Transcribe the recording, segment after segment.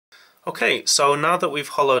Okay, so now that we've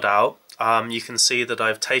hollowed out, you can see that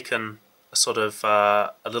I've taken a sort of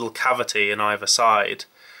a little cavity in either side,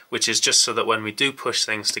 which is just so that when we do push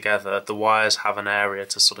things together, the wires have an area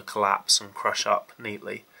to sort of collapse and crush up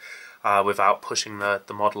neatly without pushing the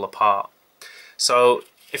model apart. So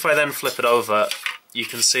if I then flip it over, you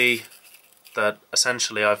can see that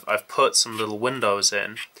essentially I've put some little windows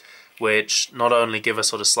in, which not only give a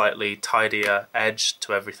sort of slightly tidier edge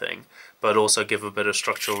to everything, but also give a bit of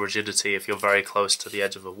structural rigidity if you're very close to the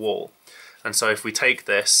edge of a wall. And so if we take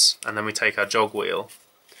this and then we take our jog wheel,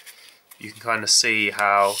 you can kind of see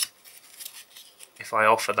how if I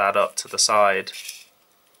offer that up to the side,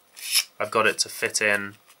 I've got it to fit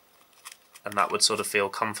in, and that would sort of feel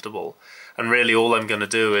comfortable. And really all I'm going to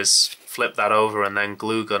do is flip that over and then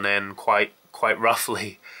glue gun in quite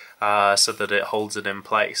roughly so that it holds it in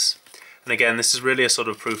place. And again, this is really a sort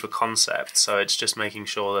of proof of concept, so it's just making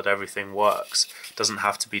sure that everything works. It doesn't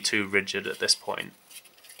have to be too rigid at this point.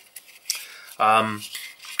 The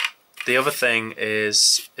other thing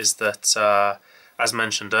is that, as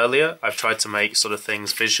mentioned earlier, I've tried to make sort of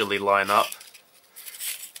things visually line up.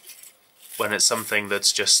 When it's something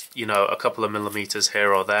that's just, you know, a couple of millimeters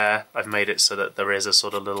here or there, I've made it so that there is a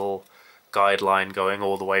sort of little guideline going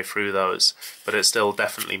all the way through those, but it still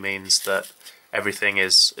definitely means that everything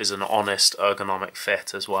is an honest ergonomic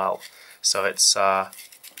fit as well. So it's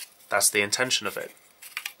that's the intention of it.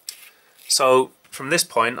 So from this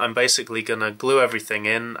point, I'm basically going to glue everything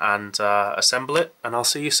in and assemble it, and I'll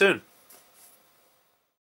see you soon.